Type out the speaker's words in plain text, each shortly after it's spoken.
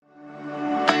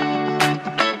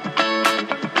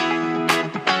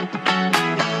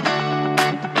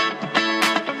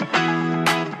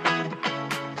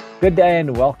Good day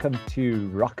and welcome to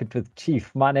Rocket with Chief.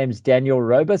 My name is Daniel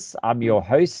Robus. I'm your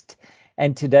host,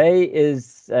 and today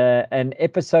is an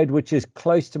episode which is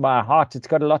close to my heart. It's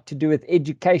got a lot to do with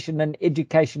education and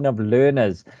education of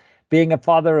learners. Being a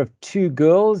father of two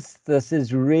girls, this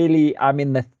is really, I'm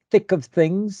in the thick of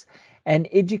things, and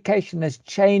education has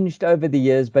changed over the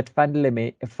years, but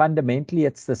fundamentally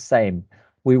it's the same.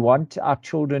 We want our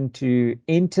children to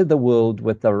enter the world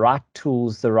with the right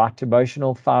tools, the right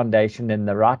emotional foundation, and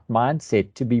the right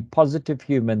mindset to be positive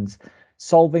humans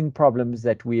solving problems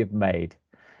that we have made.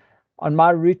 On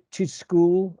my route to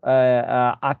school,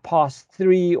 I passed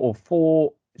 3 or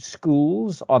 4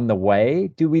 schools on the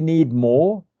way. Do we need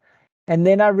more? And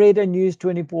then I read a News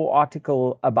 24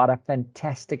 article about a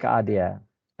fantastic idea,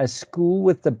 a school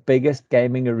with the biggest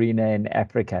gaming arena in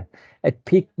Africa. It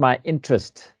piqued my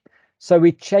interest. So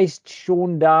we chased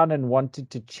Shaun down and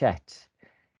wanted to chat.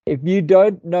 If you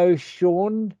don't know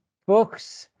Shaun,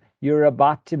 Fuchs, you're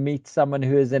about to meet someone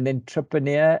who is an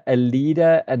entrepreneur, a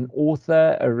leader, an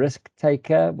author, a risk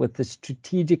taker with a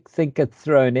strategic thinker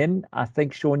thrown in. I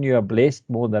think, Shaun, you are blessed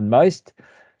more than most.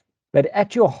 But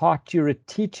at your heart, you're a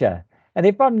teacher. And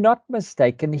if I'm not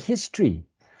mistaken, history.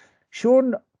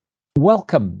 Shaun,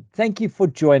 welcome. Thank you for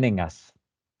joining us.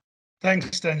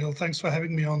 Thanks, Daniel. Thanks for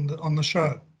having me on the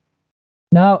show.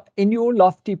 Now, in your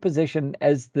lofty position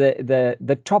as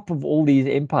the top of all these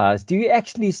empires, do you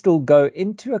actually still go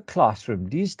into a classroom?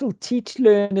 Do you still teach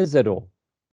learners at all?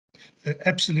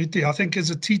 Absolutely. I think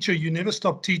as a teacher, you never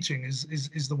stop teaching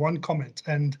is the one comment.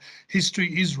 And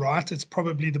history is right. It's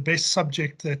probably the best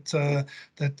subject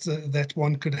that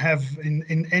one could have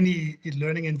in any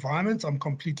learning environment. I'm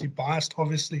completely biased,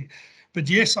 obviously. But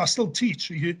yes, I still teach.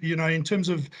 You know, in terms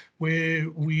of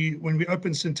when we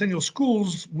opened Centennial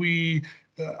Schools,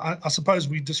 I suppose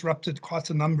we disrupted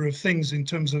quite a number of things in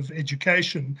terms of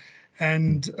education,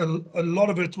 and a lot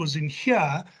of it was in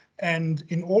here. And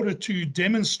in order to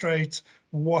demonstrate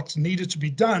what needed to be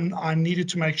done, I needed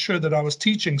to make sure that I was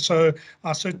teaching. So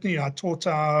I taught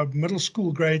our middle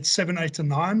school grades 7, 8, and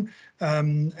 9,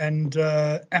 and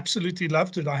absolutely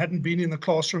loved it. I hadn't been in the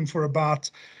classroom for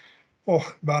about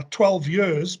 12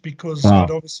 years because I'd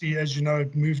obviously, as you know,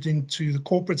 moved into the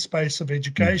corporate space of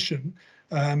education.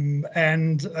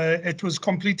 And it was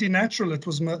completely natural.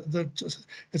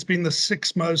 It's been the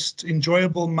 6 most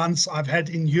enjoyable months I've had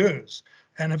in years,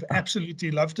 and have absolutely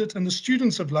loved it. And the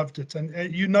students have loved it.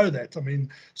 And you know that. I mean,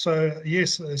 so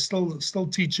yes, still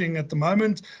teaching at the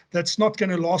moment. That's not going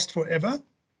to last forever,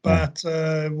 but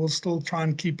we'll still try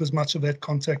and keep as much of that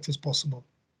contact as possible.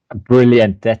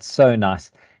 Brilliant. That's so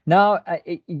nice. Now,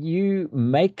 you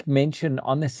make mention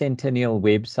on the Centennial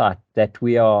website that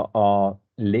we are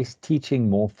less teaching,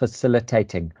 more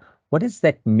facilitating. What does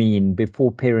that mean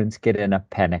before parents get in a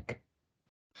panic?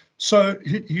 So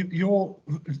your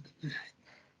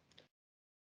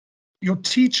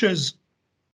teachers,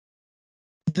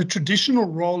 the traditional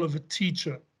role of a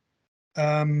teacher,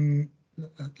 let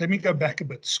me go back a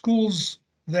bit. Schools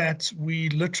that we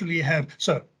literally have.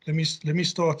 So let me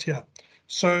start here.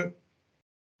 So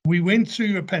we went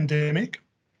through a pandemic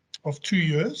of 2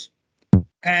 years,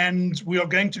 and we are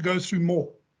going to go through more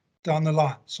down the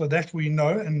line. So that we know,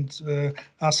 and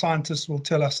our scientists will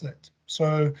tell us that.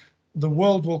 So the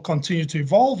world will continue to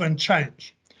evolve and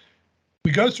change.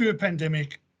 We go through a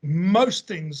pandemic, most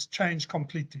things change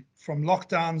completely, from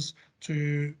lockdowns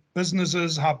to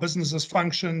businesses, how businesses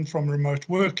function, from remote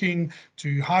working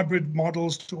to hybrid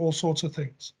models to all sorts of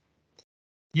things.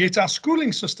 Yet our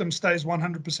schooling system stays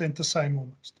 100% the same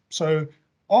almost. So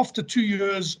after 2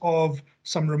 years of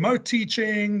some remote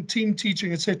teaching, team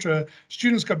teaching, etc.,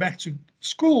 students go back to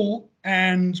school,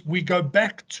 and we go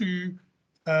back to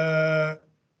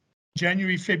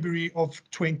January, February of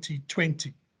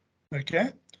 2020.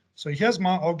 Okay, so here's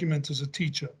my argument as a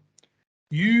teacher.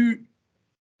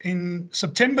 In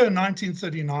September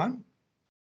 1939,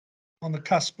 on the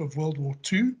cusp of World War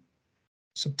II,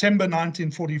 September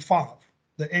 1945,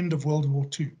 the end of World War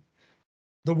II,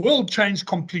 the world changed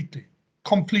completely,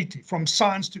 from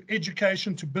science to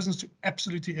education to business to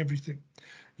absolutely everything.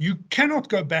 You cannot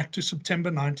go back to September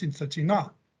 1939.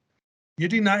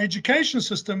 Yet in our education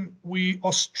system, we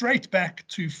are straight back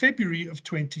to February of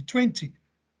 2020,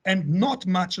 and not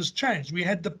much has changed. We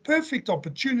had the perfect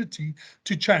opportunity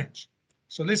to change.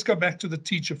 So let's go back to the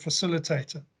teacher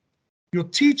facilitator. Your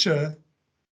teacher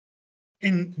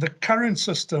in the current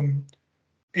system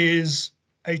is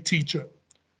a teacher.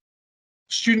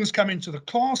 Students come into the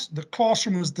class. The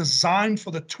classroom was designed for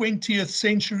the 20th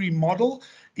century model.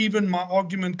 Even my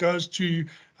argument goes to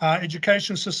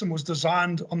education system was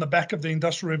designed on the back of the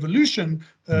Industrial Revolution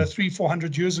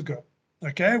 300-400 years ago.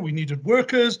 Okay, we needed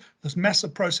workers, this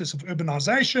massive process of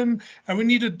urbanization, and we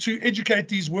needed to educate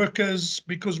these workers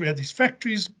because we had these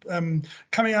factories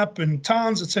coming up in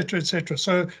towns, etc., etc.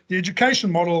 So the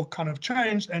education model kind of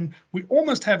changed, and we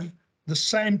almost have the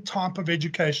same type of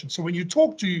education. So when you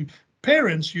talk to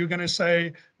parents, you're going to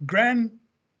say, grandmom,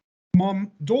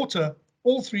 daughter,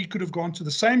 all three could have gone to the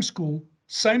same school,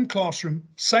 same classroom,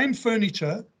 same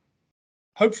furniture,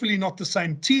 hopefully not the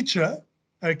same teacher,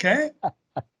 okay?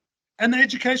 And the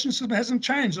education system hasn't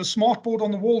changed. A smart board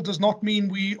on the wall does not mean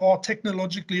we are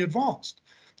technologically advanced.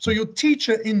 So your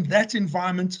teacher in that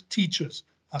environment teaches.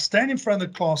 I stand in front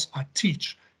of the class, I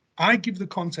teach. I give the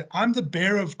content. I'm the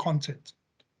bearer of content.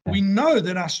 We know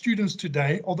that our students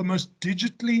today are the most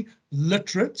digitally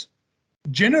literate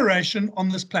generation on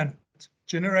this planet,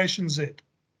 Generation Z,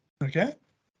 okay?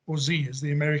 Or Z, as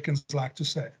the Americans like to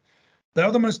say. They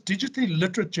are the most digitally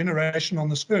literate generation on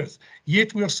this earth,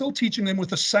 yet we are still teaching them with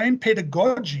the same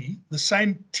pedagogy, the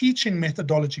same teaching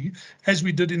methodology as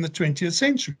we did in the 20th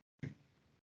century.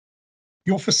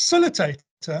 Your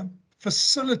facilitator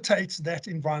facilitates that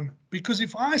environment, because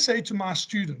if I say to my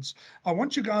students, I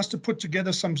want you guys to put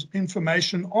together some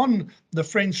information on the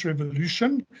French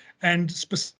Revolution, and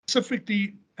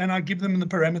specifically, and I give them the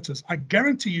parameters, I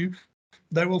guarantee you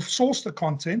they will source the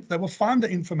content, they will find the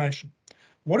information.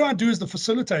 What do I do as the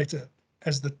facilitator,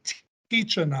 as the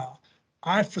teacher now?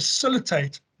 I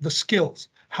facilitate the skills.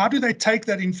 How do they take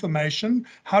that information?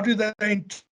 How do they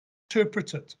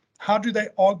interpret it? How do they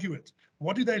argue it?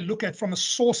 What do they look at from a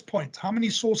source point? How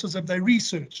many sources have they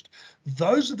researched?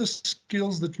 Those are the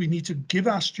skills that we need to give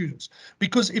our students.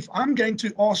 Because if I'm going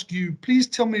to ask you, please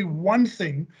tell me one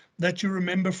thing that you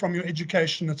remember from your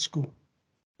education at school.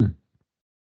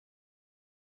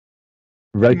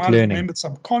 Rote you might learning. have remembered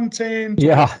some content.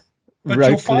 Yeah. But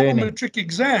your final matric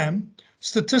exam,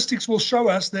 statistics will show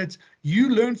us that you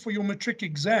learn for your matric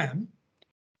exam,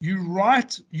 you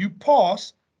write, you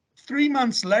pass, 3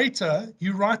 months later,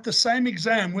 you write the same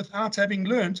exam without having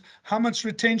learned how much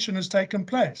retention has taken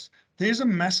place. There's a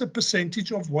massive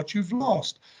percentage of what you've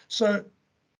lost. So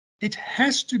it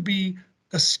has to be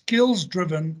a skills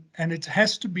driven, and it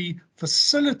has to be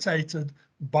facilitated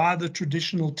by the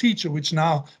traditional teacher, which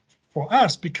now for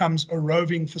us becomes a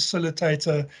roving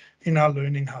facilitator in our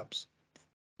learning hubs.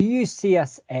 Do you see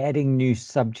us adding new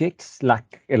subjects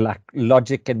like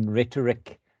logic and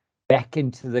rhetoric back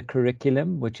into the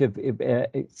curriculum, which have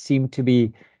seemed to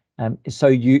be, so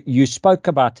you spoke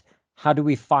about how do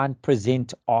we find,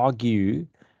 present, argue,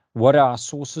 what are our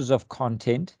sources of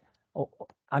content?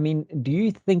 I mean, do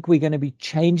you think we're going to be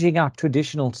changing our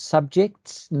traditional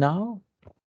subjects now?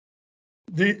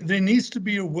 There needs to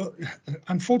be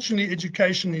unfortunately,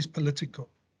 education is political.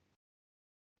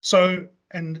 So,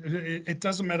 and it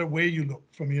doesn't matter where you look,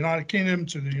 from the United Kingdom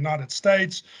to the United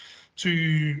States,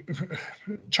 to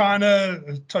China,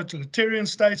 totalitarian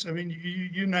states, I mean,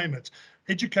 you name it.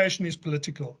 Education is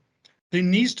political. There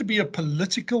needs to be a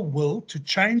political will to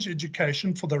change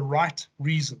education for the right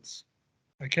reasons.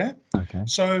 Okay? Okay.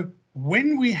 So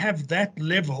when we have that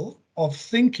level of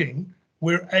thinking,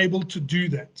 we're able to do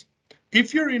that.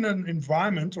 If you're in an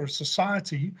environment or a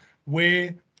society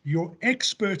where your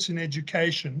experts in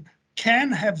education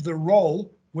can have the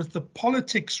role with the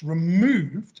politics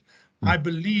removed, I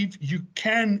believe you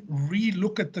can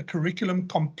re-look at the curriculum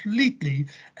completely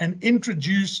and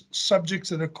introduce subjects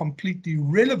that are completely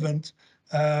relevant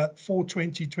for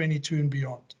 2022 and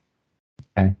beyond.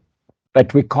 Okay.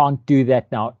 But we can't do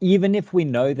that now. Even if we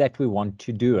know that we want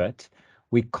to do it,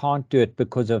 we can't do it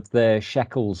because of the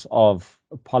shackles of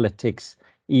politics,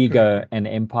 ego, and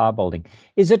empire building.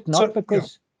 Is it not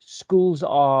because schools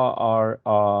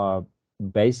are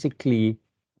basically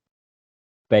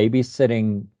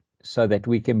babysitting so that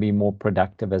we can be more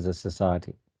productive as a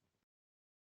society?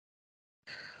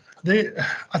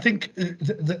 I think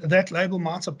that label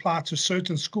might apply to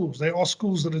certain schools. There are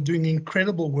schools that are doing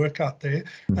incredible work out there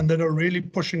and that are really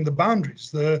pushing the boundaries.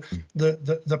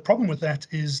 The problem with that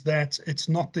is that it's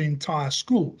not the entire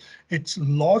school. It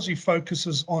largely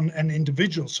focuses on an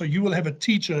individual. So you will have a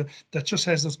teacher that just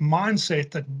has this mindset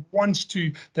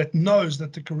that knows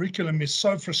that the curriculum is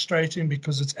so frustrating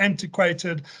because it's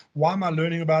antiquated. Why am I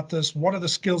learning about this? What are the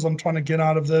skills I'm trying to get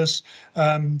out of this?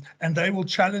 And they will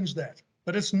challenge that.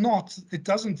 But it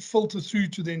doesn't filter through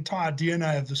to the entire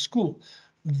DNA of the school.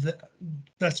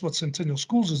 That's what Centennial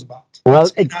Schools is about. Well,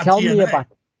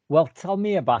 tell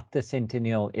me about the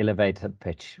Centennial elevator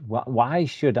pitch. Why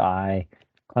should I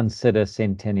consider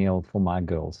Centennial for my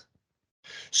girls?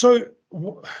 So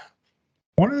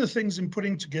one of the things in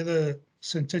putting together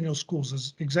Centennial Schools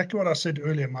is exactly what I said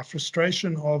earlier, my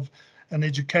frustration of an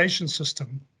education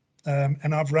system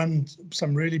and I've run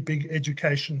some really big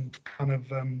education kind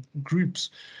of groups,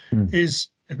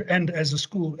 and as a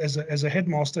school, as a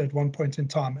headmaster at one point in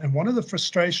time. And one of the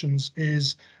frustrations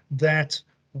is that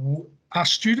our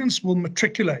students will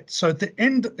matriculate. So at the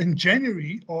end, in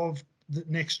January of the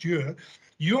next year,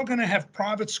 you're going to have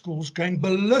private schools going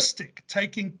ballistic,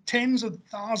 taking tens of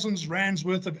thousands rands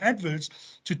worth of adverts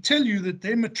to tell you that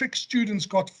their matric students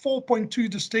got 4.2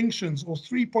 distinctions or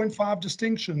 3.5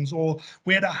 distinctions, or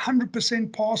we had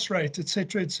 100% pass rate,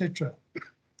 etc., etc.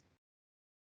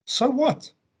 So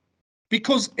what?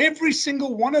 Because every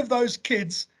single one of those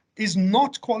kids is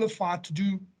not qualified to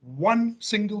do one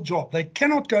single job. They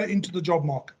cannot go into the job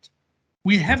market.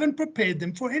 We haven't prepared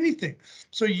them for anything.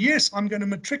 So yes, I'm going to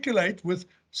matriculate with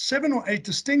 7 or 8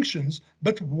 distinctions,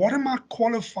 but what am I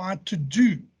qualified to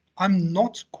do? I'm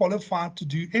not qualified to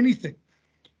do anything.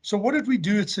 So what did we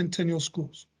do at Centennial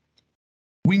Schools?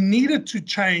 We needed to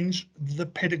change the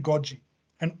pedagogy.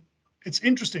 And it's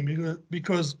interesting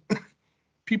because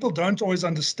people don't always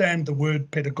understand the word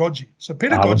pedagogy. So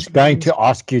pedagogy, I was going to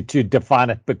ask you to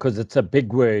define it because it's a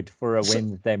big word for a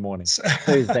Wednesday morning,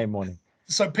 Thursday morning.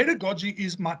 So pedagogy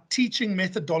is my teaching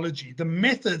methodology, the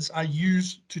methods I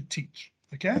use to teach.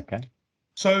 Okay.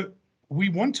 So we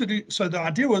want to do, so the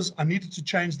idea was I needed to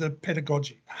change the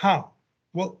pedagogy. How?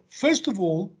 Well, first of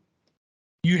all,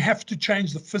 you have to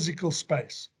change the physical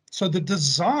space. So the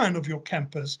design of your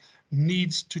campus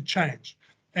needs to change.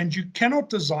 And you cannot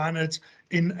design it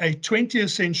in a 20th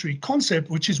century concept,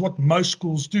 which is what most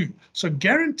schools do. So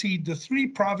guaranteed, the 3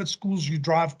 private schools you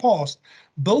drive past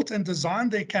built and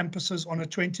designed their campuses on a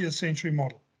 20th century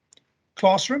model.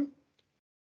 Classroom,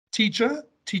 teacher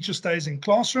stays in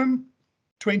classroom,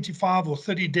 25 or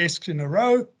 30 desks in a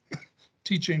row,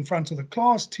 teacher in front of the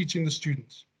class, teaching the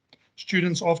students.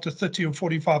 Students, after 30 or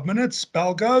 45 minutes,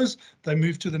 bell goes, they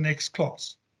move to the next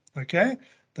class. Okay.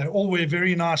 They all wear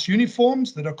very nice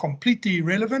uniforms that are completely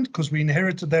irrelevant because we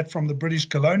inherited that from the British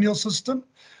colonial system.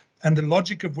 And the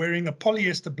logic of wearing a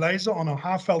polyester blazer on a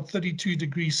Highveld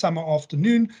 32-degree summer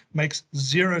afternoon makes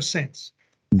 0 sense.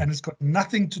 And it's got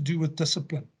nothing to do with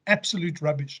discipline. Absolute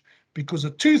rubbish. Because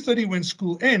at 2:30 when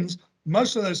school ends,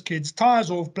 most of those kids, ties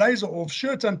off, blazer off,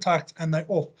 shirt untucked, and they're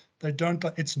off. They don't,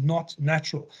 it's not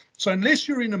natural. So unless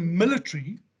you're in a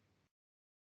military,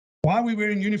 why are we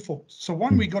wearing uniforms? So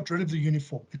one, we got rid of the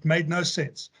uniform. It made no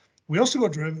sense. We also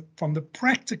got rid of it from the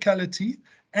practicality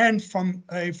and from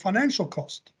a financial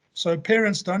cost. So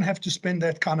parents don't have to spend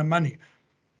that kind of money.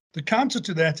 The counter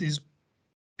to that is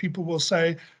people will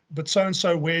say, but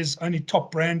so-and-so wears only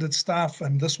top branded stuff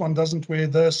and this one doesn't wear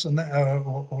this, and that,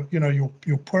 or you know,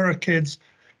 your poorer kids.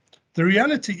 The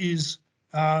reality is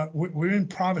we're in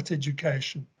private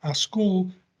education. Our school,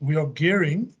 we are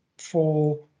gearing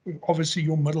for obviously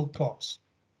your middle class,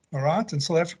 all right? And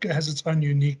South Africa has its own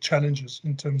unique challenges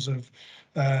in terms of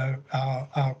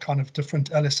our kind of different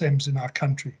LSMs in our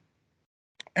country.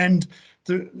 And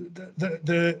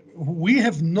we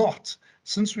have not,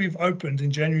 since we've opened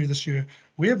in January this year,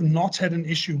 we have not had an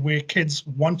issue where kids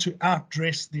want to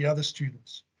outdress the other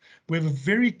students. We have a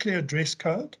very clear dress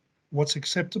code, what's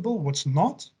acceptable, what's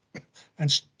not,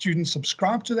 and students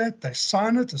subscribe to that, they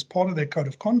sign it as part of their code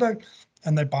of conduct,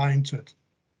 and they buy into it.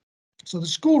 So the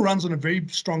school runs on a very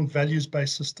strong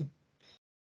values-based system.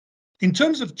 In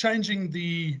terms of changing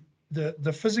the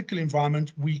physical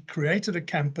environment, we created a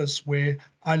campus where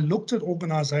I looked at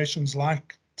organizations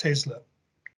like Tesla,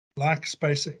 like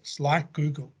SpaceX, like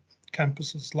Google,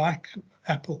 campuses like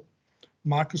Apple,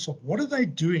 Microsoft. What are they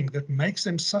doing that makes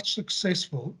them such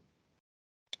successful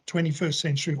 21st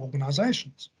century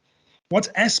organizations? What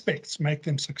aspects make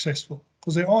them successful?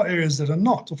 Because there are areas that are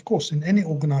not, of course, in any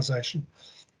organization.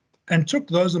 And took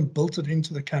those and built it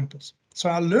into the campus. So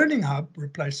our Learning Hub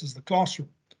replaces the classroom.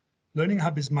 Learning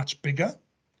Hub is much bigger.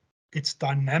 It's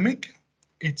dynamic.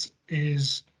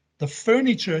 The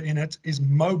furniture in it is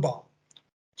mobile.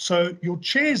 So your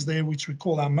chairs there, which we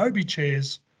call our Mobi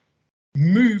chairs,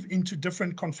 move into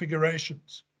different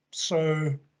configurations.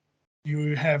 So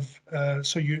you have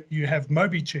you have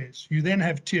Mobi chairs. You then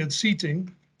have tiered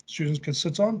seating students can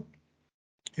sit on.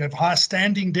 You have high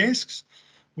standing desks.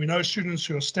 We know students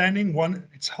who are standing, one,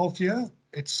 it's healthier.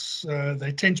 It's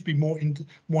they tend to be more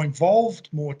involved,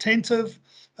 more attentive.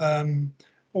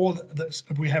 Or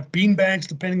we have bean bags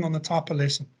depending on the type of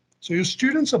lesson. So your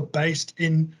students are based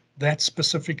in that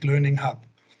specific learning hub.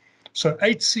 So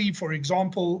 8C, for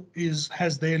example,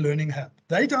 has their learning hub.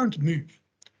 They don't move.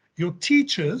 Your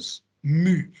teachers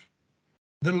move.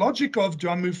 The logic of, do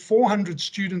I move 400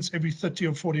 students every 30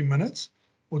 or 40 minutes?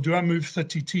 Or do I move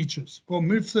 30 teachers? Well,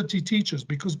 move 30 teachers,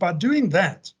 because by doing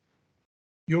that,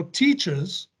 your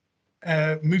teachers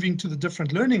moving to the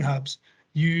different learning hubs,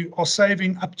 you are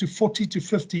saving up to 40 to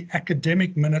 50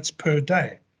 academic minutes per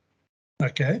day.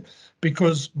 Okay,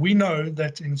 because we know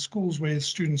that in schools where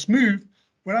students move,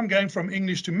 when I'm going from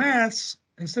English to maths,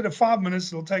 instead of 5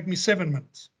 minutes, it'll take me 7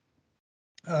 minutes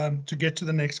to get to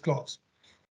the next class.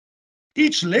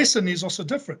 Each lesson is also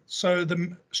different. So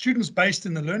the students based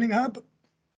in the learning hub,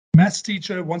 maths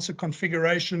teacher wants a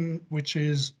configuration which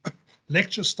is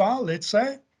lecture style, let's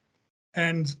say,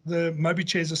 and the Moby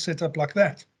chairs are set up like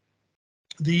that.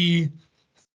 The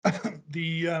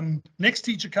next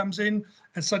teacher comes in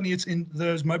and suddenly it's in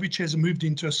those Moby chairs are moved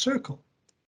into a circle.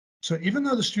 So even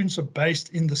though the students are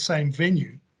based in the same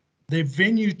venue, their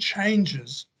venue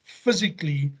changes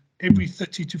physically every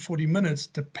 30 to 40 minutes,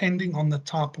 depending on the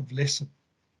type of lesson.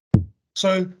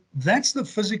 So that's the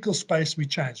physical space we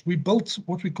changed. We built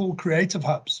what we call creative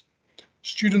hubs.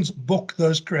 Students book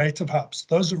those creative hubs.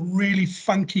 Those are really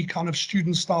funky kind of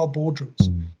student style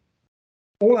boardrooms.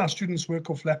 All our students work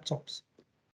off laptops.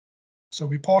 So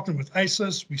we partner with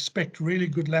ASUS, we spec really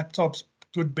good laptops,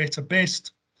 good, better,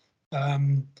 best.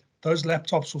 Those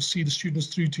laptops will see the students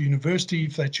through to university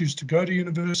if they choose to go to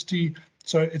university.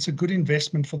 So it's a good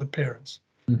investment for the parents.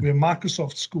 We're a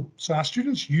Microsoft school. So our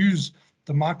students use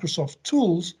the Microsoft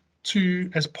tools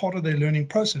as part of their learning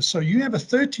process. So you have a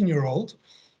 13-year-old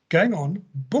going on,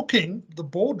 booking the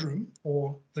boardroom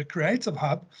or the creative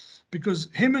hub because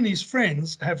him and his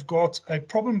friends have got a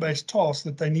problem-based task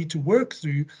that they need to work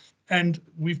through, and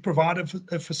we've provided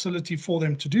a facility for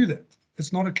them to do that.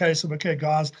 It's not a case of, okay,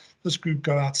 guys, this group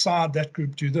go outside, that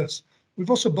group do this. We've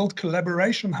also built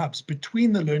collaboration hubs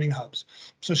between the learning hubs.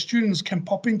 So students can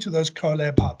pop into those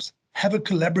collab hubs, have a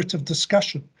collaborative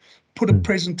discussion, put a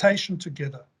presentation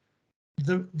together.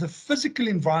 The physical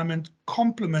environment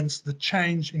complements the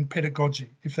change in pedagogy,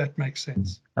 if that makes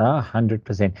sense.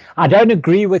 100%. I don't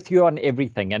agree with you on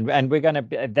everything, and we're going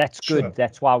to. That's good. Sure.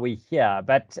 That's why we're here.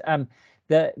 But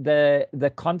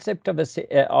the concept of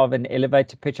an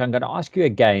elevator pitch, I'm going to ask you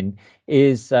again,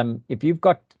 is if you've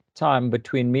got time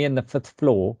between me and the 5th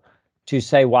floor to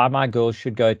say why my girls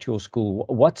should go to your school,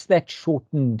 what's that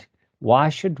shortened? Why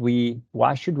should we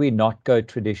not go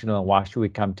traditional? Why should we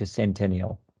come to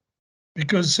Centennial?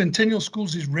 Because Centennial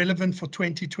Schools is relevant for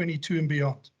 2022 and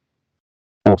beyond.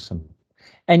 Awesome.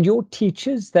 And your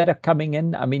teachers that are coming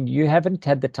in, I mean, you haven't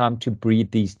had the time to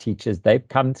breed these teachers. They've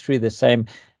come through the same,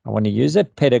 I want to use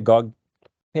it, pedagogy.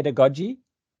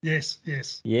 Yes.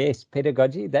 Yes,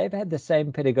 pedagogy. They've had the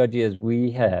same pedagogy as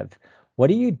we have. What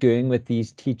are you doing with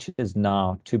these teachers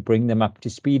now to bring them up to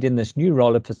speed in this new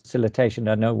role of facilitation?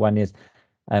 I know one is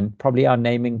probably our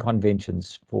naming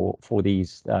conventions for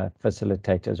these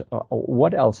facilitators.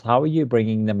 What else? How are you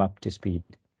bringing them up to speed?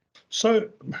 So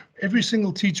every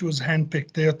single teacher was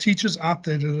handpicked. There are teachers out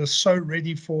there that are so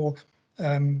ready for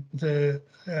this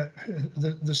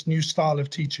new style of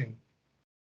teaching.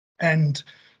 And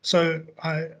so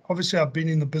I've been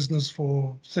in the business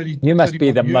for 30 You must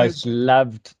be the years. most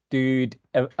loved dude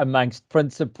amongst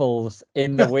principals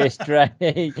in the West Rand.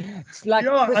 It's like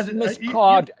Christmas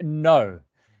card. No.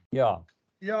 Yeah.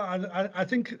 Yeah, I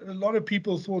think a lot of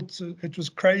people thought it was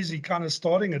crazy kind of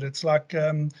starting it. It's like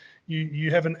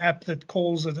you have an app that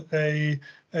calls it a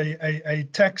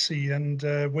taxi, and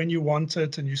when you want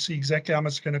it and you see exactly how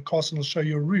much it's going to cost and it'll show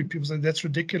you a route, people say that's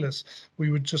ridiculous. We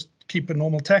would just keep a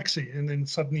normal taxi, and then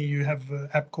suddenly you have an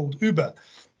app called Uber.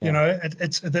 Yeah. You know,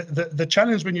 it's the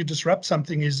challenge when you disrupt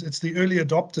something is it's the early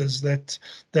adopters that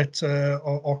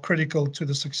are critical to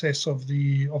the success of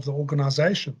the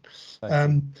organization.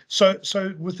 Okay.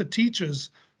 So with the teachers,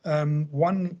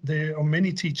 there are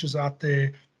many teachers out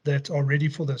there that are ready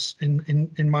for this.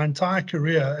 In my entire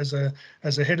career as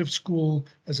a head of school,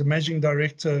 as a managing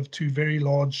director of 2 very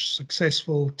large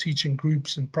successful teaching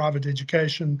groups in private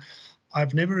education,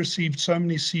 I've never received so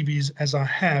many CVs as I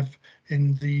have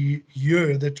in the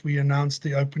year that we announced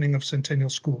the opening of Centennial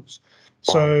Schools.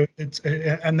 So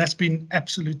and that's been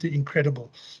absolutely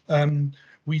incredible.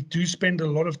 We do spend a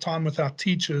lot of time with our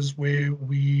teachers where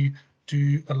we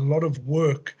do a lot of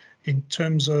work in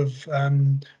terms of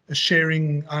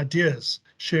sharing ideas,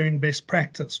 sharing best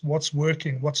practice, what's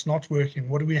working, what's not working,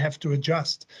 what do we have to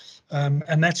adjust,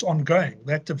 and that's ongoing.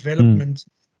 That development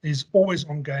is always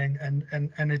ongoing,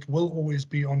 and it will always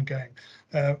be ongoing.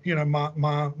 You know,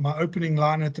 my opening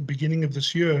line at the beginning of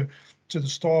this year to the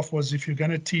staff was, if you're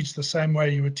going to teach the same way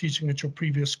you were teaching at your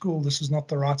previous school, this is not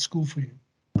the right school for you,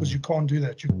 because you can't do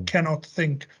that. You cannot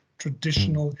think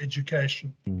traditional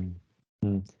education.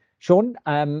 Shaun,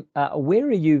 where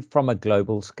are you from a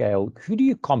global scale? Who do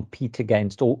you compete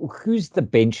against, or who's the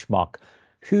benchmark?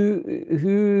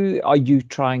 Who are you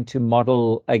trying to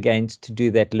model against to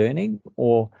do that learning?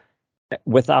 Or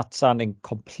without sounding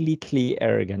completely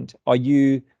arrogant, are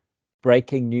you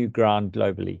breaking new ground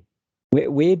globally?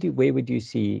 Where would you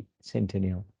see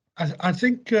Centennial? I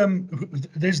think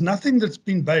there's nothing that's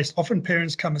been based. Often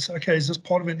parents come and say, okay, is this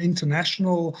part of an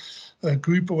international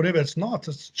group or whatever? It's not.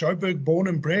 It's Joburg, born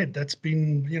and bred. That's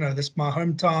been, that's my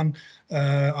hometown.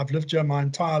 I've lived here my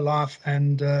entire life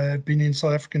and been in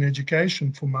South African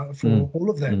education for all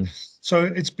of that. So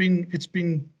it's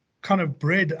been kind of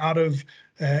bred out of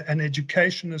an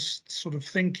educationist sort of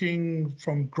thinking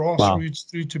from grassroots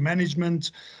through to management.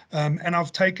 And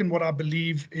I've taken what I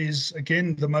believe is,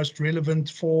 again, the most relevant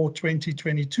for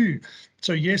 2022.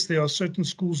 So yes, there are certain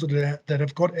schools that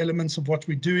have got elements of what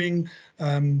we're doing.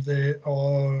 There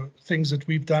are things that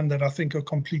we've done that I think are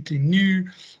completely new.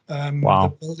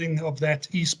 The building of that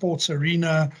esports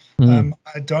arena,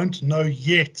 I don't know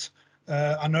yet.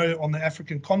 I know on the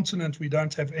African continent, we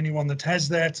don't have anyone that has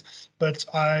that, but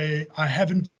I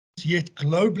haven't yet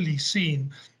globally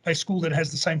seen a school that has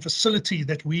the same facility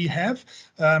that we have.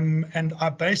 And I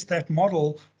based that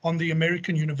model on the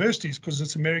American universities because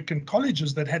it's American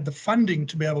colleges that had the funding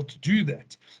to be able to do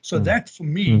that. So that for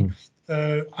me,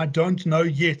 I don't know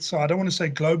yet. So I don't want to say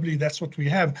globally that's what we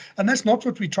have. And that's not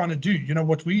what we're trying to do.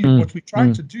 What we're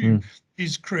trying to do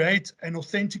is create an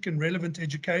authentic and relevant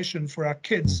education for our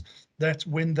kids that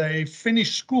when they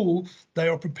finish school, they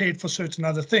are prepared for certain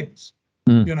other things.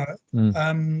 And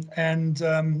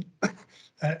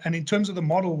in terms of the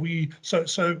model,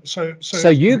 so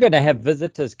you're going to have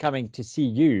visitors coming to see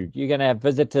you. You're going to have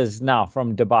visitors now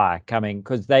from Dubai coming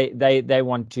because they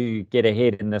want to get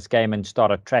ahead in this game and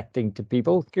start attracting to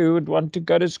people who would want to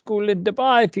go to school in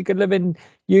Dubai if you could live in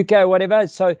UK or whatever.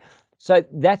 So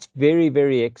that's very,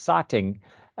 very exciting.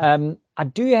 I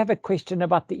do have a question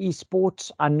about the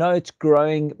esports. I know it's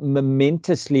growing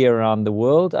momentously around the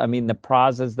world. I mean, the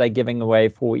prizes they're giving away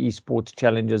for esports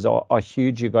challenges are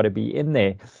huge. You've got to be in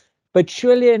there. But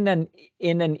surely in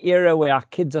an era where our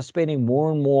kids are spending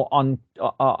more and more on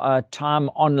time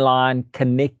online,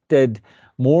 connected,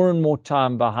 more and more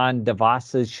time behind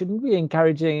devices, shouldn't we be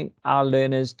encouraging our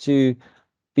learners to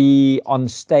be on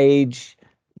stage,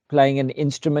 playing an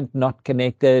instrument, not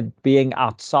connected, being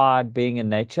outside, being in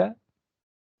nature?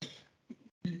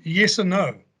 Yes and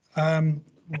no. You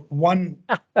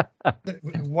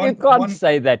can't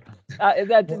say that.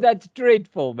 That's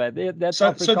dreadful, man. That's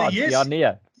so the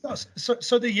yes.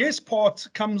 So the yes part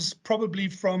comes probably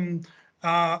from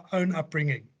our own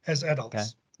upbringing as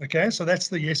adults. Okay, so that's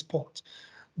the yes part.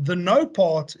 The no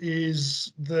part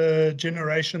is the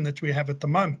generation that we have at the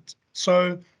moment.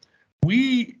 So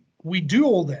we do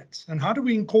all that. And how do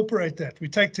we incorporate that? We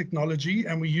take technology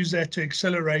and we use that to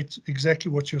accelerate exactly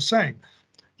what you're saying.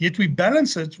 Yet we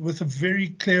balance it with a very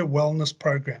clear wellness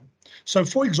program. So,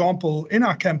 for example, in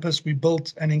our campus, we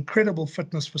built an incredible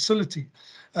fitness facility.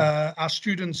 Our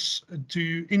students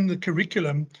do in the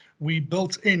curriculum. We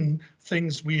built in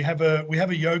things. We have a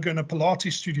yoga and a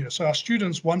Pilates studio. So our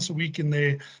students once a week in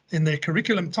their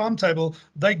curriculum timetable,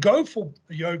 they go for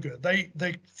yoga.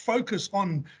 They focus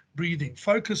on breathing,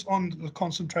 focus on the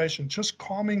concentration, just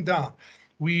calming down.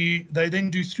 They then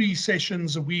do 3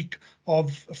 sessions a week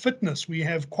of fitness. We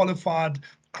have qualified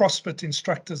CrossFit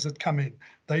instructors that come in.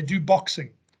 They do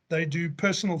boxing. They do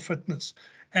personal fitness.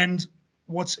 And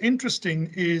what's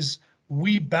interesting is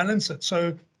we balance it.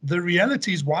 So the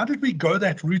reality is, why did we go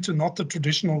that route and not the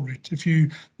traditional route? If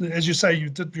you, as you say, you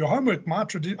did your homework,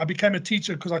 I became a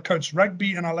teacher because I coached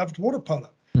rugby and I loved water polo.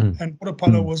 And water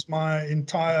polo was my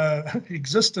entire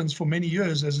existence for many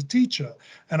years as a teacher,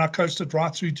 and I coached it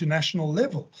right through to national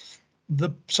level.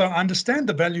 So I understand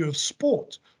the value of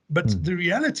sport, but the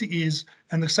reality is,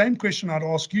 and the same question I'd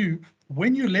ask you,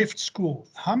 when you left school,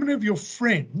 how many of your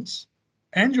friends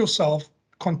and yourself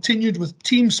continued with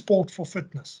team sport for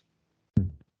fitness?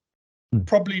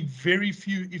 Probably very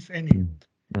few, if any.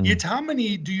 Yet how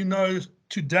many do you know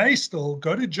today still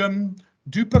go to gym,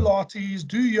 do Pilates,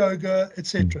 do yoga,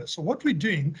 etc.? So what we're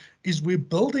doing is we're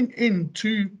building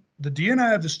into the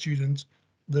DNA of the student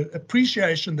the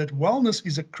appreciation that wellness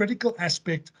is a critical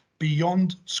aspect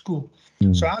beyond school.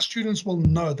 So our students will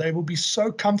know, they will be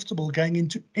so comfortable going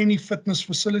into any fitness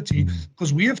facility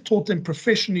because we have taught them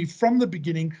professionally from the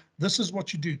beginning, this is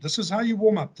what you do, this is how you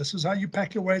warm up, this is how you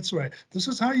pack your weights away, this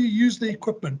is how you use the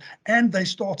equipment, and they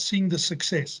start seeing the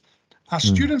success. Our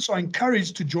students are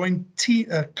encouraged to join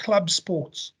club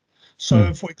sports.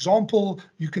 So, for example,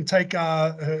 you can take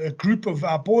a group of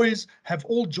our boys have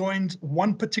all joined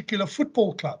one particular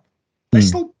football club. They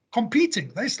still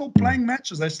competing. They're still playing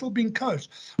matches. They're still being coached.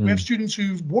 We have students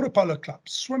who've water polo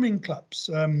clubs, swimming clubs,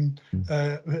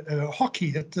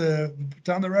 hockey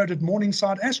down the road at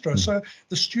Morningside Astro. So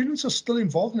the students are still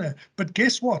involved in it. But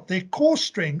guess what? Their core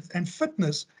strength and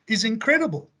fitness is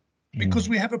incredible because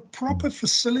we have a proper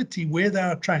facility where they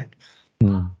are trained.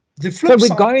 The flip So we're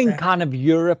side going kind of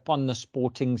Europe on the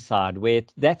sporting side, where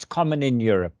that's common in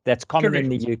Europe. That's common in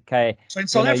the UK. So in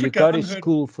South Africa, you go to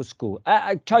school for school.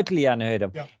 Totally unheard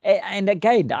of. Yeah. And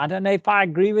again, I don't know if I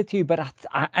agree with you, but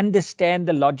I understand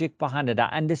the logic behind it. I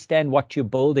understand what you're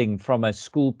building from a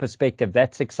school perspective.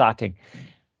 That's exciting.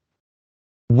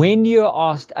 When you're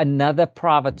asked another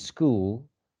private school,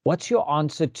 what's your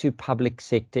answer to public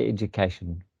sector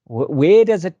education? Where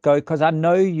does it go? Because I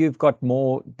know you've got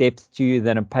more depth to you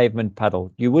than a pavement puddle.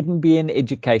 You wouldn't be in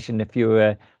education if you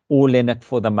were all in it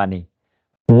for the money.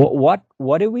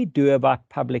 What do we do about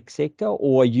public sector?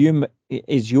 Or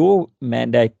is your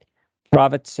mandate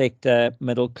private sector,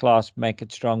 middle class, make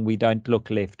it strong? We don't look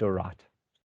left or right.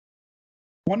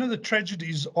 One of the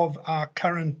tragedies of our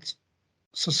current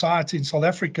society in South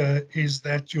Africa is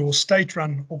that your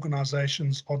state-run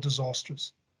organizations are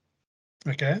disastrous.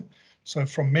 Okay, so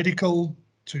from medical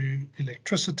to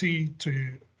electricity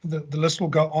to the list will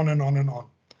go on and on and on.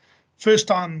 First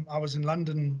time I was in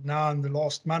London now in the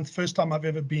last month, first time I've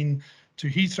ever been to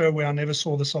Heathrow where I never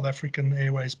saw the South African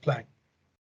Airways plane.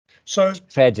 So it's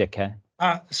tragic,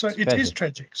 huh? So it is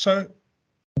tragic. So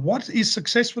what is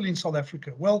successful in South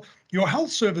Africa? Well, your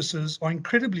health services are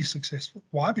incredibly successful.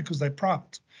 Why? Because they're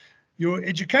private. Your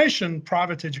education,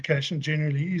 private education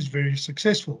generally is very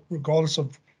successful, regardless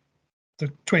of the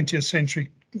 20th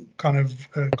century kind of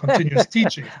continuous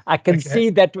teaching. I can see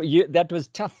that that was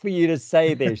tough for you to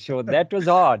say there, Shaun. That was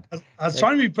hard. I was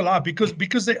trying to be polite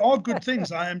because there are good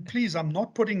things. I'm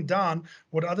not putting down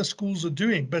what other schools are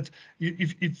doing, but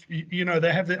if you know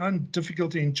they have their own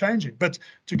difficulty in changing. But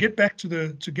to get back to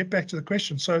the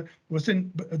question, so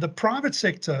within the private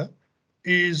sector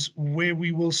is where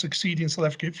we will succeed in South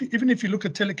Africa. Even if you look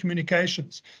at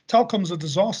telecommunications, Telkom's a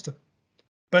disaster.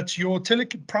 But your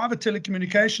private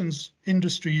telecommunications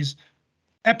industries,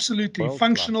 absolutely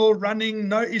functional, running,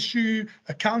 no issue,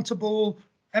 accountable,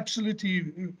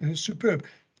 absolutely superb.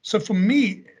 So for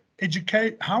me,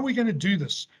 how are we going to do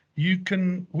this? We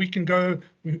can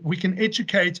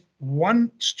educate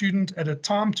one student at a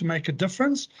time to make a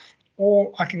difference,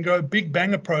 or I can go a big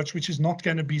bang approach, which is not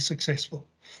going to be successful.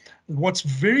 What's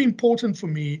very important for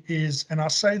me is, and I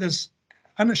say this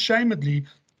unashamedly,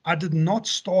 I did not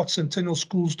start Centennial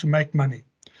Schools to make money.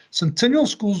 Centennial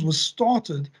Schools was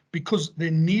started because there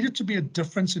needed to be a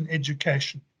difference in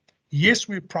education. Yes,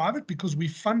 we're private because we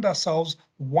fund ourselves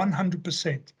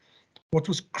 100%. What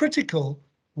was critical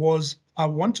was I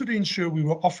wanted to ensure we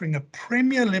were offering a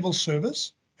premier level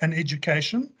service and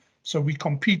education. So we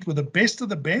compete with the best of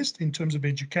the best in terms of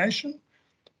education,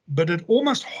 but at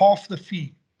almost half the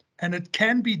fee, and it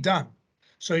can be done.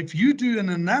 So if you do an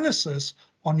analysis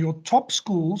on your top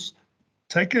schools,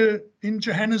 take in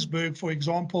Johannesburg, for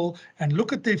example, and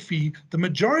look at their fee, the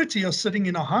majority are sitting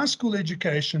in a high school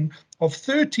education of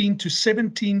 13 to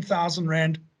 17,000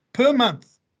 Rand per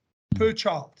month, per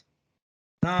child.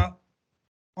 Now,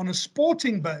 on a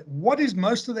sporting bay, what is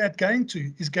most of that going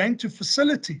to? Is going to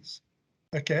facilities,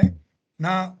 okay?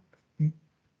 Now,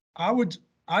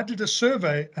 I did a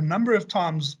survey a number of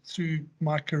times through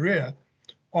my career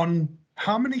on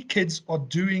how many kids are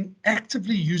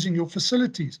actively using your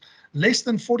facilities. Less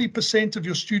than 40% of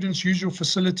your students use your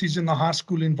facilities in the high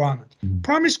school environment.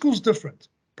 Primary school is different.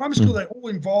 Primary school, they're all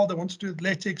involved. They want to do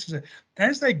athletics.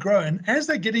 As they grow and as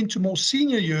they get into more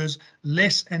senior years,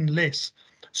 less and less.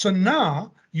 So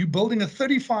now you're building a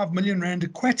 35 million Rand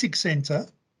aquatic center.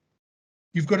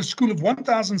 You've got a school of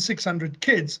 1,600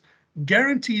 kids.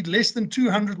 Guaranteed less than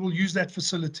 200 will use that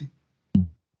facility.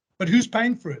 But who's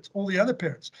paying for it? All the other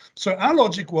parents. So our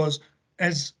logic was,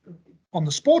 as on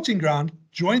the sporting ground,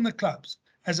 join the clubs.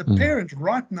 As a parent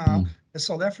right now, as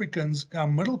South Africans, our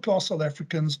middle-class South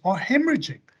Africans are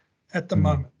hemorrhaging at the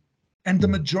moment. And the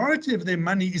majority of their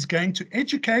money is going to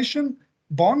education,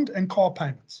 bond, and car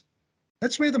payments.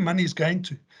 That's where the money is going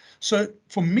to. So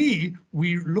for me,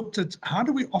 we looked at how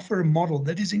do we offer a model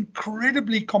that is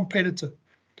incredibly competitive.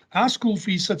 Our school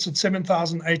fee sits at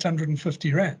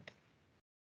 7,850 Rand.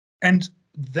 And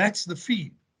that's the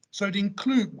fee. So it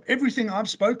includes everything I've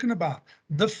spoken about: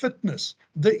 the fitness,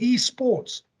 the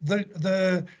esports,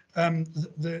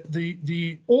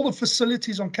 all the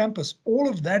facilities on campus. All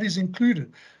of that is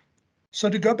included. So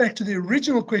to go back to the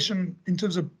original question in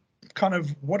terms of kind of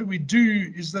what do we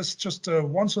do? Is this just a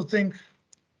once-off thing?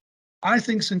 I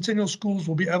think Centennial schools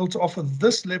will be able to offer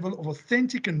this level of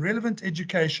authentic and relevant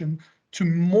education to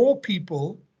more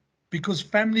people because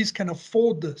families can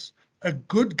afford this. A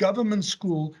good government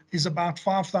school is about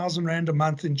 5,000 Rand a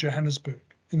month in Johannesburg,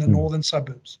 in the northern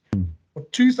suburbs. For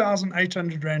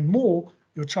 2,800 Rand more,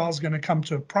 your child's going to come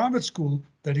to a private school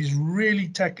that is really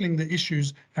tackling the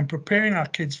issues and preparing our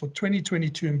kids for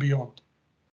 2022 and beyond.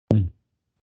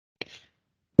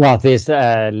 Well, there's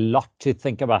a lot to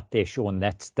think about there, Shaun.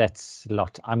 That's a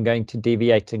lot. I'm going to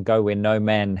deviate and go where no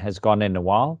man has gone in a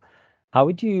while. How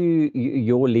would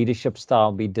your leadership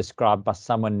style be described by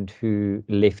someone who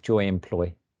left your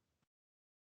employ?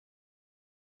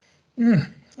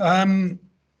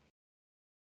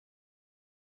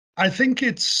 I think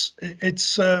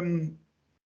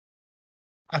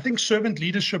I think servant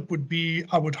leadership would be,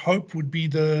 I would hope, would be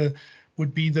the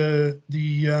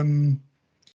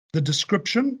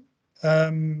description.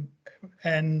 Yeah,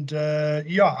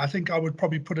 I think I would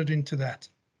probably put it into that.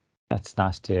 That's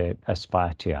nice to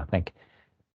aspire to, I think.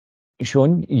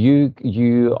 Shaun,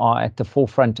 you are at the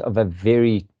forefront of a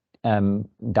very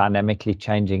dynamically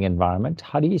changing environment.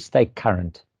 How do you stay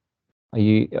current? Are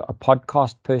you a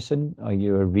podcast person? Are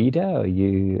you a reader? Are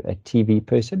you a TV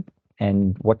person?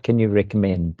 And what can you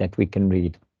recommend that we can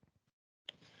read?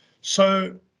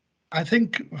 So I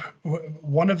think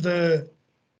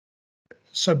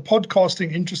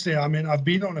podcasting, interesting. I mean, I've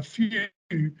been on a few,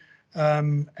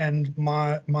 and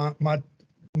my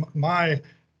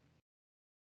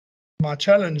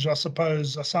challenge, I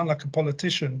suppose, I sound like a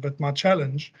politician, but my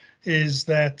challenge is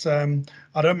that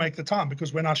I don't make the time,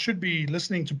 because when I should be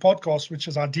listening to podcasts, which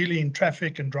is ideally in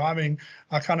traffic and driving,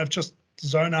 I kind of just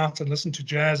zone out and listen to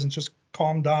jazz and just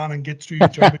calm down and get through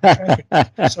Joburg traffic.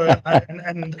 So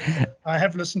I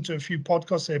have listened to a few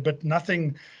podcasts there, but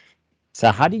nothing. So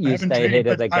how do you stay ahead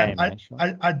of the game?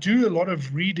 I do a lot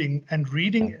of reading, and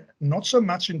reading not so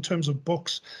much in terms of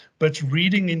books, but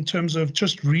reading in terms of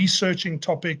just researching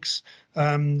topics,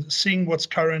 seeing what's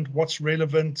current, what's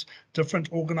relevant,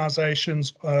 different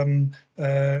organizations. I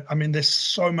mean, there's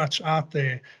so much out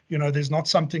there. There's not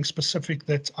something specific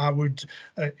that I would,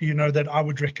 that I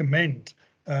would recommend.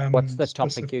 What's the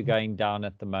topic you're going down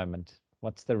at the moment?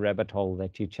 What's the rabbit hole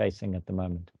that you're chasing at the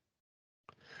moment?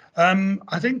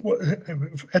 I think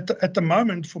at the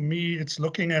moment, for me, it's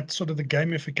looking at sort of the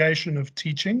gamification of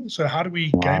teaching. So how do we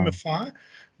gamify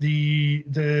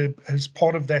as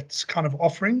part of that kind of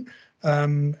offering?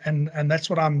 And that's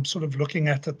what I'm sort of looking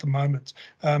at the moment.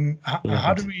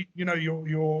 How do we,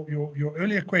 your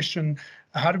earlier question,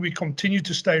 how do we continue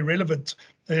to stay relevant?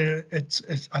 I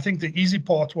think the easy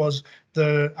part was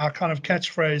our kind of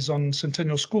catchphrase on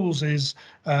Centennial Schools is,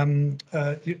 we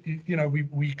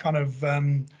kind of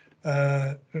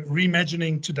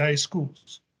reimagining today's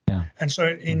schools. Yeah. And so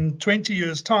in 20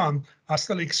 years' time, I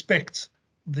still expect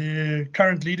the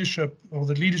current leadership, or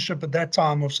the leadership at that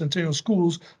time of Centennial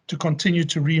Schools, to continue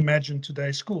to reimagine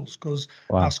today's schools, because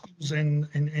our schools in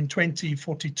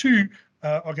 2042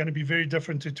 are going to be very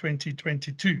different to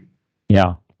 2022.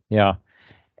 Yeah.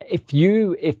 If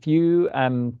you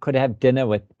could have dinner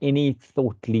with any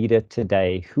thought leader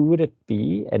today, who would it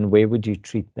be, and where would you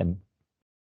treat them?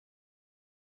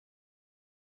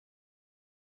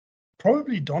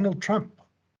 Probably Donald Trump.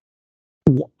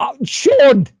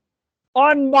 Shaun,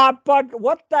 on my pod,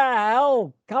 what the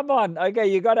hell? Come on. Okay,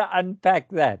 you got to unpack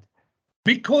that.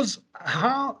 Because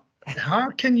how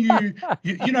can you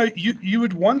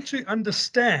would want to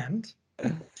understand,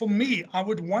 for me, I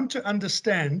would want to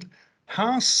understand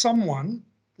how someone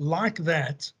like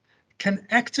that can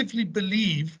actively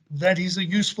believe that he's a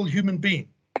useful human being.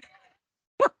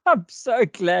 I'm so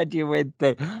glad you went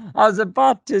there. I was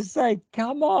about to say,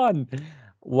 come on.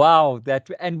 Wow.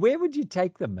 And where would you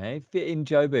take them, in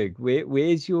Joburg?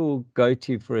 Where's your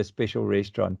go-to for a special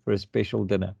restaurant, for a special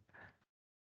dinner?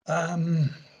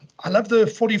 I love the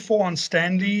 44 on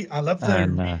Stanley. I love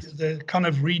the kind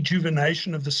of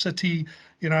rejuvenation of the city.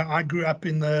 I grew up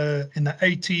in the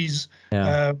 80s.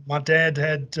 Yeah. My dad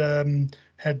had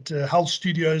health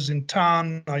studios in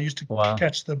town. I used to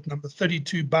catch the number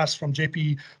 32 bus from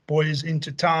Jeppy Boys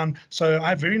into town. So I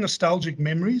have very nostalgic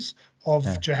memories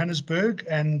of Johannesburg,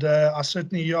 and I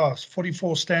certainly,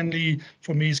 44 Stanley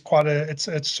for me is quite it's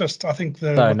just, I think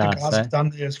what the guys have done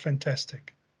there is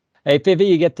fantastic. If ever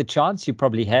you get the chance, you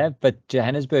probably have, but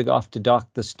Johannesburg After Dark,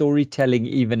 the storytelling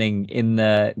evening in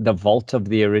the vault of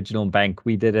the original bank,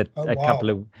 we did it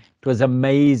it was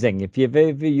amazing. If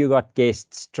you got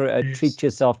guests, treat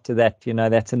yourself to that.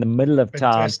 That's in the middle of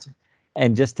town,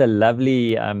 and just a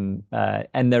lovely, and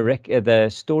the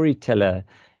storyteller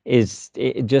is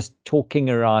just talking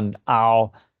around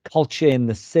our culture in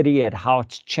the city, at how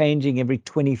it's changing every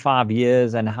 25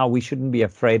 years and how we shouldn't be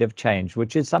afraid of change,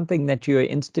 which is something that you're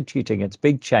instituting. It's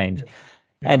big change. Yeah.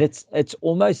 And it's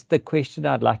almost the question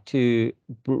I'd like to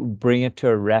bring it to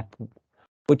a wrap,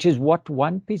 which is, what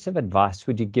one piece of advice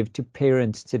would you give to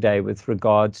parents today with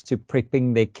regards to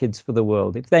prepping their kids for the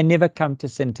world? If they never come to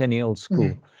Centennial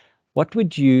School, what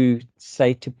would you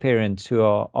say to parents who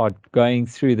are going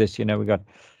through this? You know, we got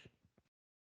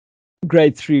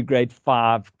grade 3, grade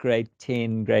 5, grade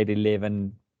 10, grade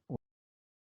 11.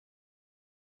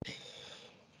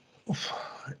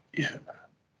 Yeah.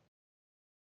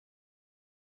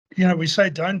 You know, we say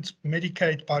don't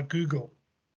medicate by Google,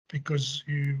 because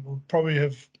you will probably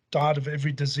have died of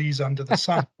every disease under the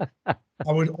sun. I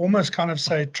would almost kind of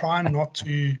say try not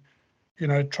to,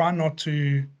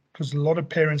 because a lot of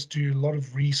parents do a lot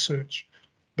of research,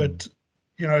 but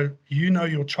you know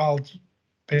your child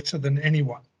better than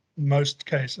anyone in most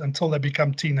cases, until they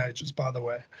become teenagers, by the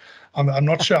way. I'm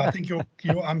not sure. I think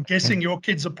I'm guessing your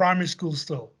kids are primary school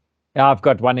still. Yeah, I've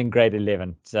got one in grade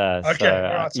 11. Okay, all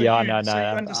right. So yeah, you I'm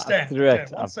understand. through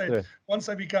Okay, it. once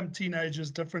they become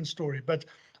teenagers, different story. But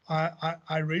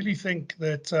I really think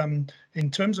that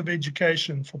in terms of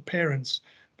education for parents,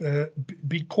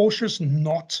 be cautious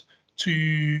not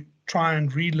to try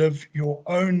and relive your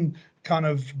own kind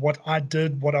of what I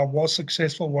did, what I was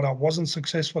successful, what I wasn't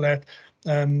successful at,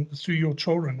 through your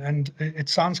children. And it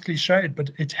sounds cliched,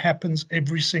 but it happens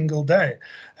every single day.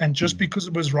 And just because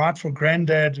it was right for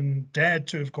granddad and dad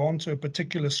to have gone to a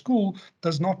particular school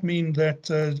does not mean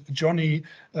that Johnny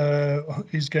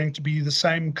is going to be the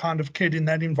same kind of kid in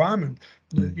that environment.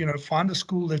 You know, find a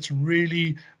school that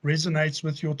really resonates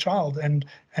with your child. And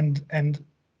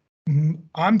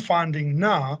I'm finding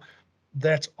now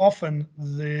that often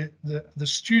the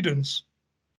students,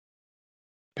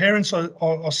 parents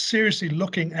are seriously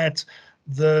looking at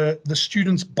the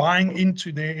students buying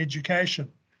into their education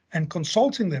and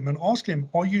consulting them and asking them,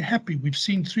 are you happy? We've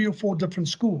seen 3 or 4 different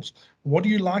schools. What do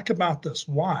you like about this?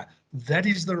 Why? That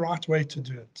is the right way to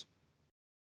do it.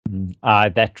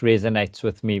 That resonates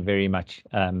with me very much.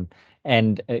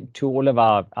 And to all of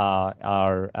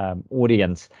our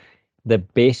audience, the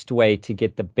best way to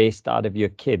get the best out of your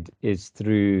kid is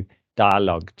through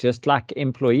dialogue. Just like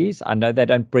employees, I know they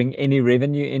don't bring any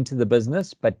revenue into the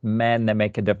business, but man, they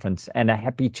make a difference. And a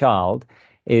happy child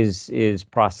is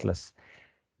priceless.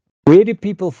 Where do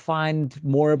people find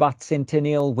more about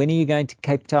Centennial? When are you going to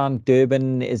Cape Town,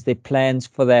 Durban? Is there plans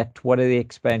for that? What are the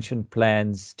expansion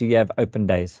plans? Do you have open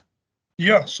days?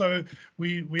 Yeah, so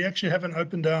we actually have an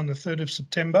open day on the 3rd of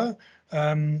September.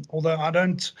 Although I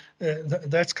don't,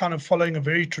 that's kind of following a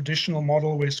very traditional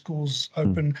model where schools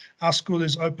open. Our school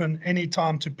is open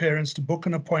anytime to parents to book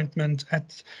an appointment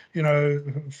at,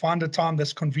 find a time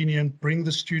that's convenient, bring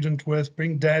the student with,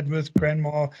 bring dad with,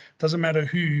 grandma, doesn't matter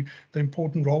who, the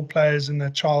important role players in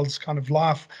their child's kind of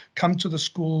life, come to the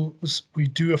school. We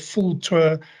do a full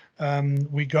tour.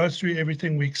 We go through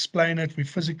everything, we explain it, we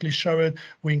physically show it.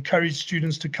 We encourage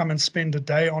students to come and spend a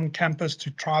day on campus to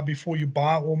try before you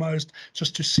buy, almost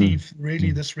just to see if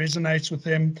really this resonates with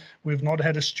them. We've not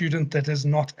had a student that has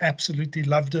not absolutely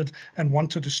loved it and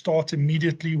wanted to start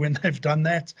immediately when they've done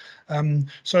that.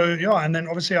 So yeah, and then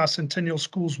obviously our Centennial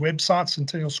Schools website,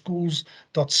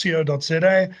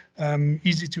 centennialschools.co.za.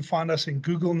 Easy to find us in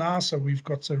Google now, so we've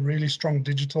got a really strong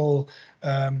digital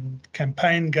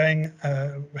campaign going,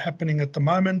 happening at the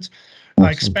moment. Awesome.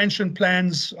 Our expansion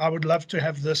plans, I would love to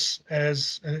have this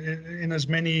as in as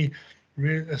many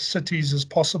cities as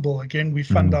possible. Again, we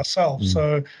fund ourselves,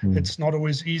 so it's not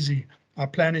always easy. Our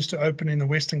plan is to open in the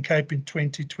Western Cape in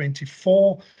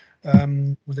 2024.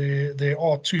 There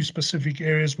are 2 specific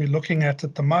areas we're looking at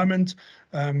the moment.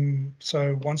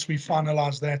 So once we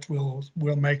finalize that,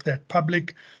 we'll make that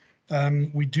public.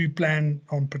 We do plan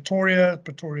on Pretoria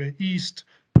East.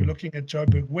 We're looking at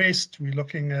Joburg West. We're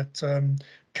looking at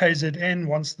KZN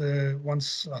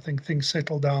once I think things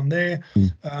settle down there.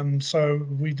 So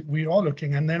we are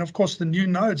looking, and then of course the new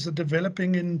nodes are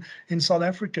developing in South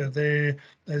Africa. There,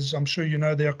 as I'm sure you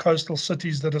know, there are coastal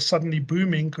cities that are suddenly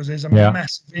booming because there's a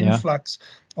massive influx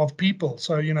of people.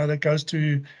 So that goes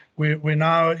to we're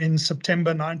now in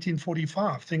September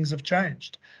 1945. Things have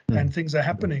changed and things are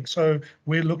happening. So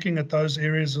we're looking at those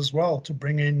areas as well to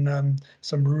bring in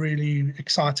some really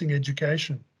exciting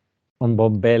education. On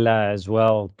Bombela as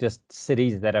well, just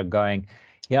cities that are going.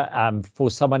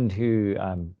 For someone who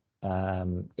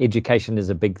education is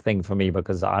a big thing for me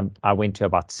because I went to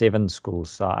about 7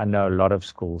 schools, so I know a lot of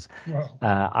schools. Wow.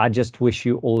 I just wish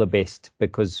you all the best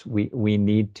because we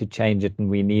need to change it and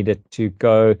we need it to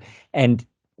go. And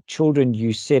children,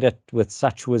 you said it with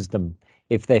such wisdom.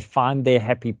 if they find their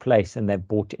happy place and they've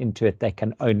bought into it, they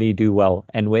can only do well.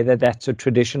 And whether that's a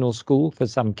traditional school, for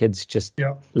some kids just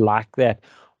like that,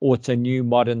 or it's a new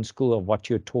modern school of what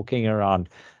you're talking around,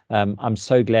 I'm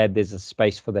so glad there's a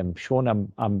space for them. Shaun,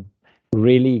 I'm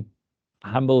really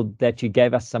humbled that you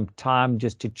gave us some time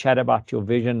just to chat about your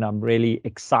vision. I'm really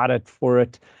excited for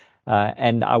it.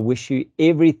 And I wish you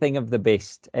everything of the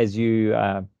best as you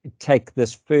take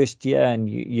this first year and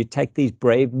you take these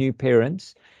brave new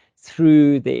parents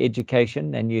through the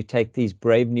education, and you take these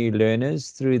brave new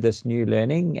learners through this new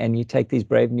learning, and you take these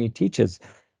brave new teachers.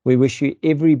 We wish you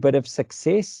every bit of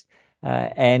success,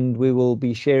 and we will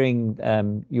be sharing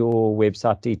your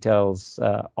website details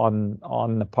on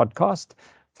the podcast.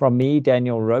 From me,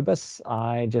 Daniel Robus,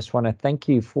 I just want to thank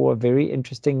you for a very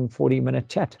interesting 40-minute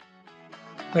chat.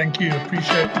 Thank you.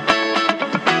 Appreciate it.